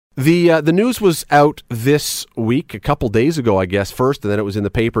The news was out this week, a couple days ago, I guess, first, and then it was in the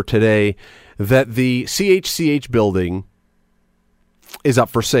paper today, that the CHCH building is up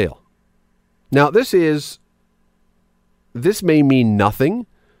for sale. Now, this may mean nothing.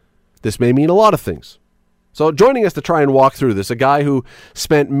 This may mean a lot of things. So joining us to try and walk through this, a guy who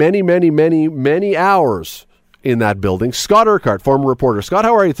spent many hours in that building, Scott Urqhart, former reporter. Scott,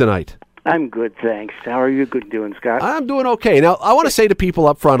 how are you tonight? I'm good, thanks. How are you doing, Scott? I'm doing okay. Now, I want to say to people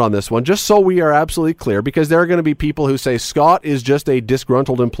up front on this one, just so we are absolutely clear, because there are going to be people who say Scott is just a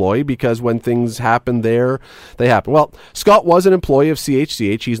disgruntled employee because when things happen there, they happen. Well, Scott was an employee of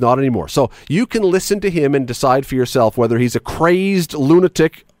CHCH. He's not anymore. So you can listen to him and decide for yourself whether he's a crazed,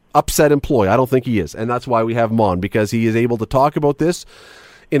 lunatic, upset employee. I don't think he is. And that's why we have him on, because he is able to talk about this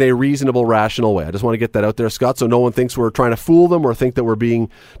in a reasonable, rational way. I just want to get that out there, Scott, so no one thinks we're trying to fool them or think that we're being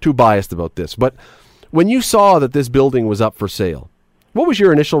too biased about this. But when you saw that this building was up for sale, what was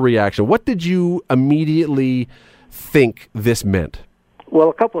your initial reaction? What did you immediately think this meant? Well,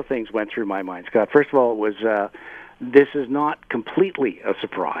 a couple of things went through my mind, Scott. First of all, it was this is not completely a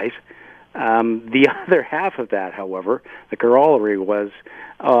surprise. The other half of that, however, the corollary was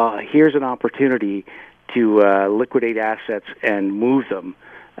here's an opportunity to liquidate assets and move them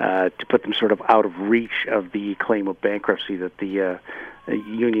to put them sort of out of reach of the claim of bankruptcy that the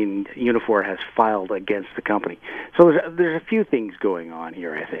union Unifor has filed against the company. So there's a few things going on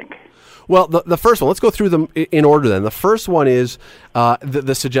here, I think. Well, the first one, let's go through them in order then. The first one is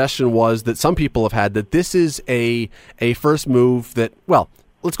the suggestion was that some people have had that this is a first move that, well,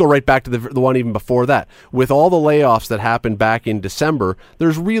 let's go right back to the one even before that. With all the layoffs that happened back in December,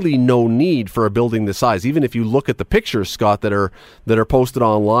 there's really no need for a building this size. Even if you look at the pictures, Scott, that are posted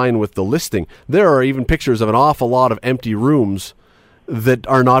online with the listing, there are even pictures of an awful lot of empty rooms that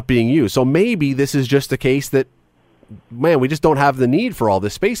are not being used. So maybe this is just a case that, man, we just don't have the need for all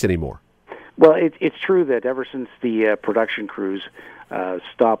this space anymore. Well, it's true that ever since the production crews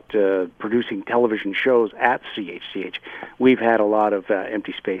stopped producing television shows at CHCH, we've had a lot of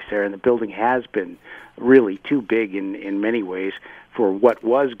empty space there, and the building has been really too big in many ways for what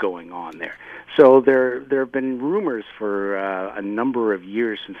was going on there. So there have been rumors for a number of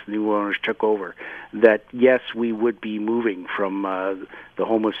years since the new owners took over that, yes, we would be moving from the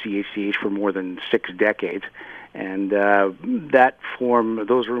home of CHCH for more than 6 decades. And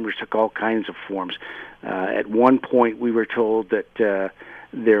those rumors took all kinds of forms. At one point, we were told that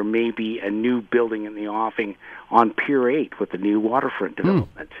there may be a new building in the offing on Pier 8 with the new waterfront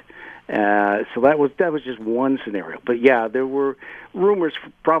development. So that was just one scenario. But yeah, there were rumors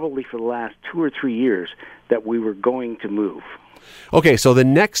probably for the last 2 or 3 years that we were going to move. Okay, so the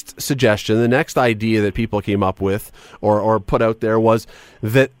next suggestion, the next idea that people came up with or put out there was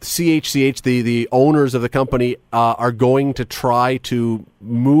that CHCH, the owners of the company, are going to try to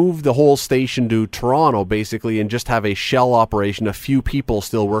move the whole station to Toronto, basically, and just have a shell operation, a few people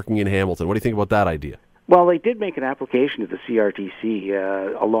still working in Hamilton. What do you think about that idea? Well, they did make an application to the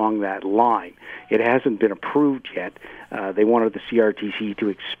CRTC along that line. It hasn't been approved yet. They wanted the CRTC to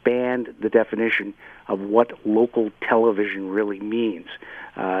expand the definition of what local television really means.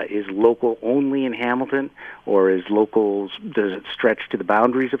 Is local only in Hamilton, or does it stretch to the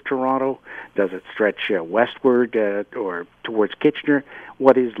boundaries of Toronto? Does it stretch westward or towards Kitchener?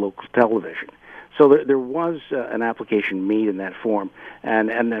 What is local television? So there was an application made in that form, and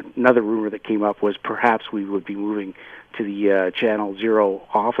another rumor that came up was perhaps we would be moving to the Channel Zero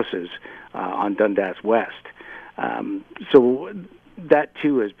offices on Dundas West. So that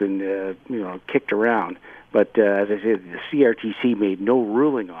too has been kicked around. But as I said, the CRTC made no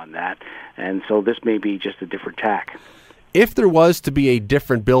ruling on that, and so this may be just a different tack. If there was to be a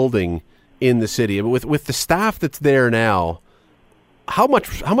different building in the city, with the staff that's there now, how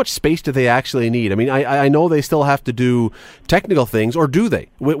much space do they actually need? I mean, I know they still have to do technical things, or do they?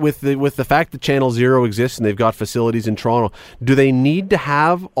 With the fact that Channel Zero exists and they've got facilities in Toronto, do they need to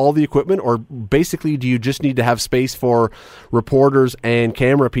have all the equipment, or basically do you just need to have space for reporters and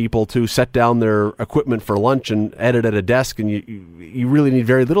camera people to set down their equipment for lunch and edit at a desk, and you really need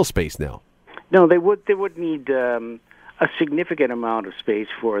very little space now? No, they would need a significant amount of space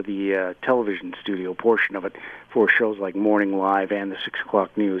for the television studio portion of it, for shows like Morning Live and the 6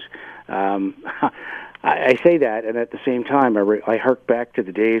 o'clock news. I say that, and at the same time, I hark back to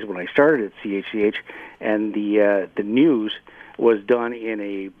the days when I started at CHCH, and the news was done in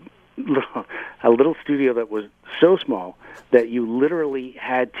a little studio that was so small that you literally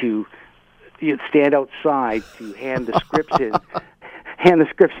had to stand outside to hand the scripts in. Hand the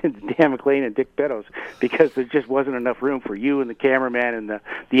scripts in to Dan McLean and Dick Beddoes, because there just wasn't enough room for you and the cameraman and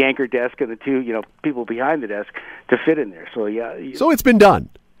the anchor desk and the two people behind the desk to fit in there. So yeah. So it's been done.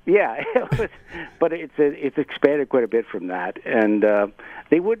 Yeah, but it's expanded quite a bit from that, and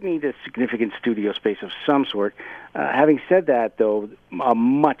they would need a significant studio space of some sort. Having said that, though, a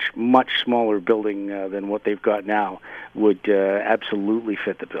much smaller building than what they've got now would absolutely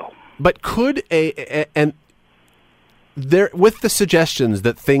fit the bill. But could and there, with the suggestions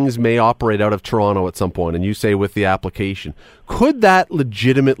that things may operate out of Toronto at some point, and you say with the application, could that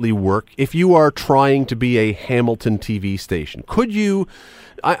legitimately work if you are trying to be a Hamilton TV station? Could you?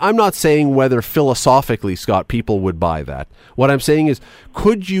 I'm not saying whether philosophically, Scott, people would buy that. What I'm saying is,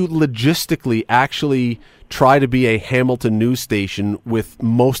 could you logistically actually try to be a Hamilton news station with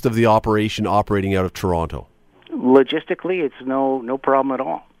most of the operation operating out of Toronto? Logistically, it's no problem at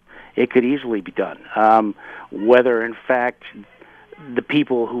all. It could easily be done. Whether, in fact, the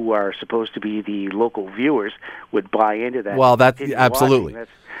people who are supposed to be the local viewers would buy into that. Well, that's absolutely.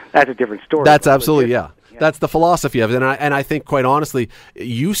 That's a different story. That's absolutely, yeah. That's the philosophy of it, and I think, quite honestly,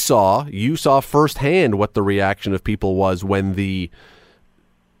 you saw firsthand what the reaction of people was when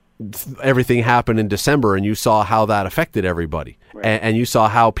everything happened in December, and you saw how that affected everybody, right. and you saw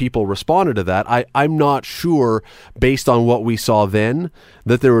how people responded to that. I'm not sure, based on what we saw then,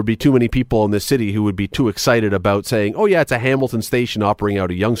 that there would be too many people in this city who would be too excited about saying, "Oh yeah, it's a Hamilton station operating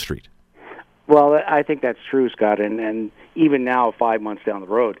out of Yonge Street." Well, I think that's true, Scott, and even now, 5 months down the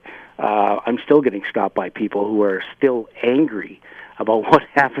road, I'm still getting stopped by people who are still angry about what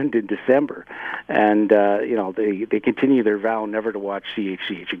happened in December, and they continue their vow never to watch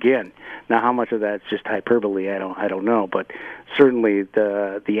CHCH again. Now, how much of that's just hyperbole, I don't know, but certainly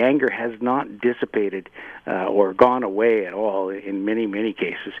the anger has not dissipated or gone away at all in many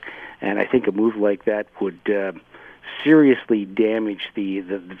cases, and I think a move like that would seriously damage the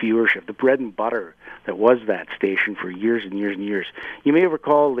viewership, the bread and butter that was that station for years and years and years. You may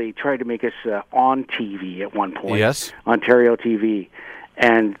recall they tried to make us on TV at one point, yes, Ontario TV,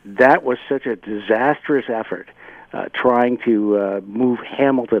 and that was such a disastrous effort trying to move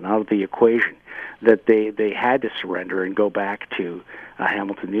Hamilton out of the equation that they had to surrender and go back to a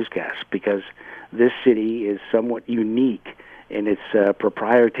Hamilton newscast, because this city is somewhat unique in its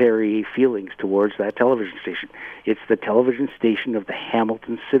proprietary feelings towards that television station. It's the television station of the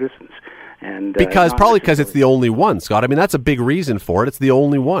Hamilton citizens. And probably because it's the only one, Scott. I mean, that's a big reason for it. It's the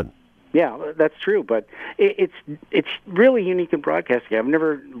only one. Yeah, that's true, but it's really unique in broadcasting. I've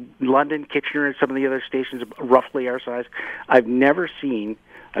never, London, Kitchener, and some of the other stations roughly our size, I've never seen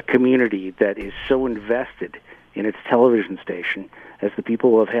a community that is so invested in its television station as the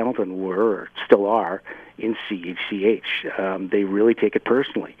people of Hamilton were, or still are, in CHCH. They really take it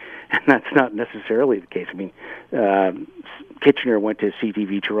personally, and that's not necessarily the case. I mean, Kitchener went to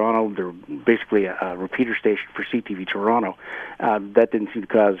CTV Toronto. They're basically a repeater station for CTV Toronto. That didn't seem to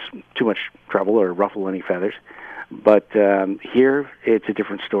cause too much trouble or ruffle any feathers. But here, it's a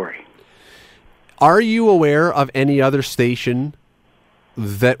different story. Are you aware of any other station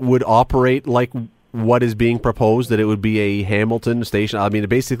that would operate like what is being proposed, that it would be a Hamilton station? I mean,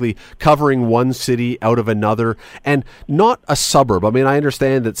 basically covering one city out of another, and not a suburb. I mean, I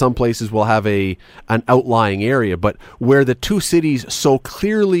understand that some places will have an outlying area, but where the two cities so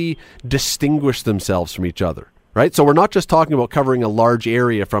clearly distinguish themselves from each other, right? So we're not just talking about covering a large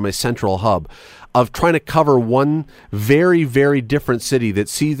area from a central hub, of trying to cover one very, very different city that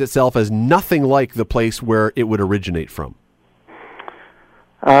sees itself as nothing like the place where it would originate from.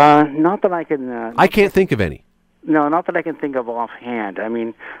 Not that I can... I can't think of any. No, not that I can think of offhand. I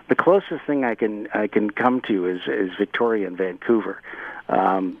mean, the closest thing I can come to is Victoria and Vancouver.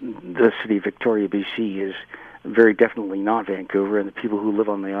 The city of Victoria, BC, is very definitely not Vancouver, and the people who live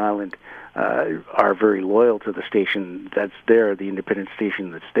on the island are very loyal to the station that's there, the independent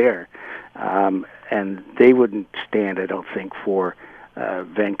station that's there. And they wouldn't stand, I don't think, for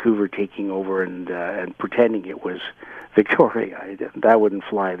Vancouver taking over and pretending it was Victoria. That wouldn't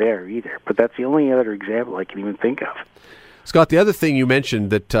fly there either. But that's the only other example I can even think of. Scott, the other thing you mentioned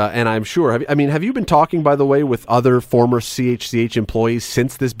that, and I'm sure, have you been talking, by the way, with other former CHCH employees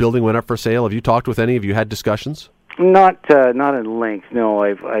since this building went up for sale? Have you talked with any? Have you had discussions? Not at length. No,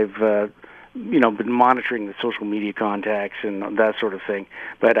 I've been monitoring the social media contacts and that sort of thing,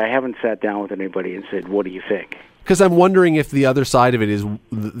 but I haven't sat down with anybody and said, "What do you think?" Because I'm wondering if the other side of it is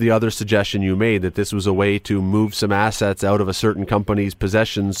the other suggestion you made, that this was a way to move some assets out of a certain company's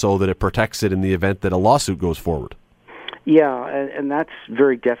possession so that it protects it in the event that a lawsuit goes forward. Yeah, and that's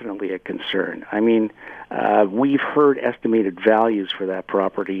very definitely a concern. I mean, we've heard estimated values for that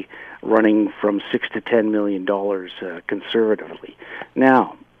property running from $6 to $10 million conservatively.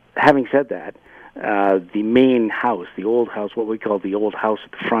 Now, having said that, the main house, the old house, what we call the old house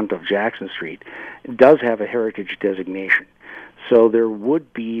at the front of Jackson Street, does have a heritage designation. So there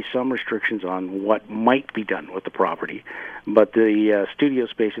would be some restrictions on what might be done with the property. But the studio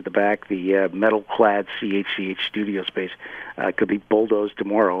space at the back, the metal-clad CHCH studio space, could be bulldozed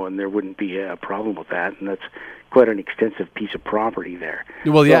tomorrow, and there wouldn't be a problem with that. And that's quite an extensive piece of property there.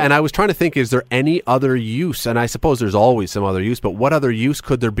 Well, yeah, and I was trying to think, is there any other use? And I suppose there's always some other use, but what other use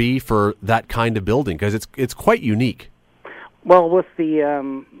could there be for that kind of building? Because it's quite unique. Well, with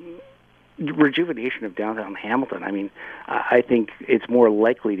the rejuvenation of downtown Hamilton, I mean, I think it's more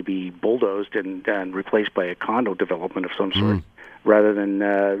likely to be bulldozed and replaced by a condo development of some sort, rather than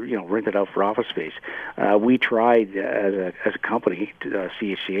rented out for office space. We tried as a company,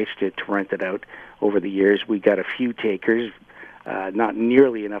 CHCH, to rent it out over the years. We got a few takers, not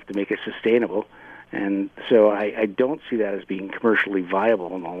nearly enough to make it sustainable, and so I don't see that as being commercially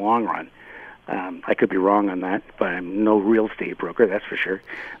viable in the long run. I could be wrong on that, but I'm no real estate broker, that's for sure.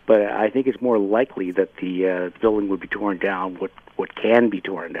 But I think it's more likely that the building would be torn down, what can be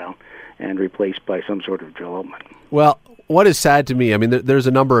torn down, and replaced by some sort of development. Well, what is sad to me, I mean, there's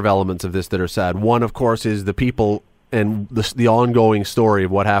a number of elements of this that are sad. One, of course, is the people and the ongoing story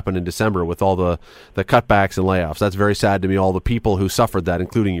of what happened in December with all the cutbacks and layoffs. That's very sad to me, all the people who suffered that,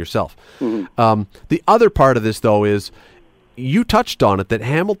 including yourself. Mm-hmm. The other part of this, though, is you touched on it, that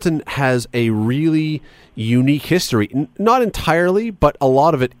Hamilton has a really unique history. Not entirely, but a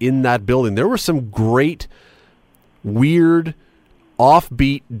lot of it in that building. There were some great, weird,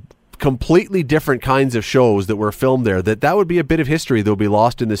 offbeat, completely different kinds of shows that were filmed there. That would be a bit of history that would be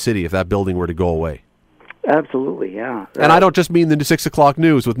lost in the city if that building were to go away. Absolutely, yeah. And I don't just mean the 6 o'clock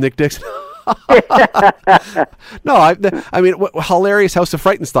news with Nick Dixon. No, I mean, hilarious House of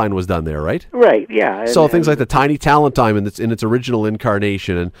Frightenstein was done there, right? Right, yeah. So things like the Tiny Talent Time in its original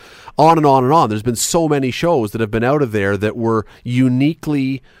incarnation, and on and on and on. There's been so many shows that have been out of there that were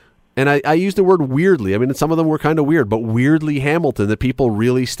uniquely, and I use the word weirdly. I mean, some of them were kind of weird, but weirdly Hamilton, that people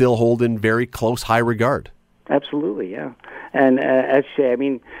really still hold in very close, high regard. Absolutely, yeah. And as you say, I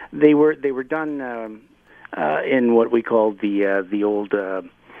mean, they were done in what we called the old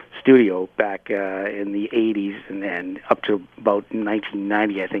studio back in the 80s, and up to about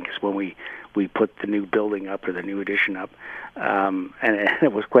 1990, I think, is when we put the new building up, or the new addition up. And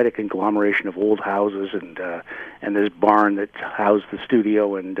it was quite a conglomeration of old houses and this barn that housed the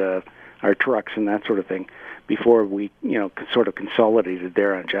studio and our trucks and that sort of thing before we sort of consolidated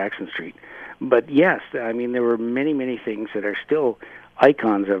there on Jackson Street. But yes, I mean, there were many things that are still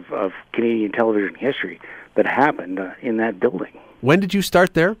icons of Canadian television history that happened in that building. When did you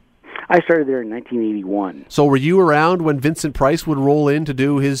start there? I started there in 1981. So were you around when Vincent Price would roll in to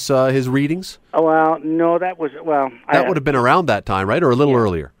do his readings? Oh, well, no, that was, well... That would have been around that time, right? Or a little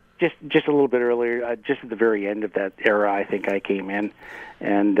earlier? Just a little bit earlier. Just at the very end of that era, I think I came in.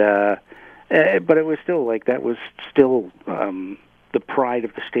 And but it was still, that was still the pride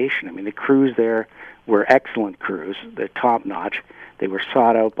of the station. I mean, the crews there were excellent crews. They're top-notch. They were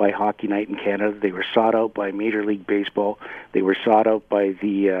sought out by Hockey Night in Canada. They were sought out by Major League Baseball. They were sought out by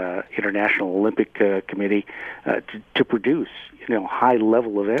the International Olympic Committee to produce,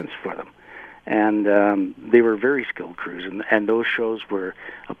 high-level events for them. And they were very skilled crews, and those shows were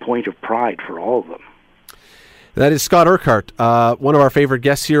a point of pride for all of them. That is Scott Urqhart, one of our favorite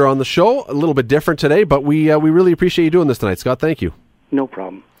guests here on the show. A little bit different today, but we really appreciate you doing this tonight, Scott. Thank you. No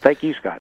problem. Thank you, Scott.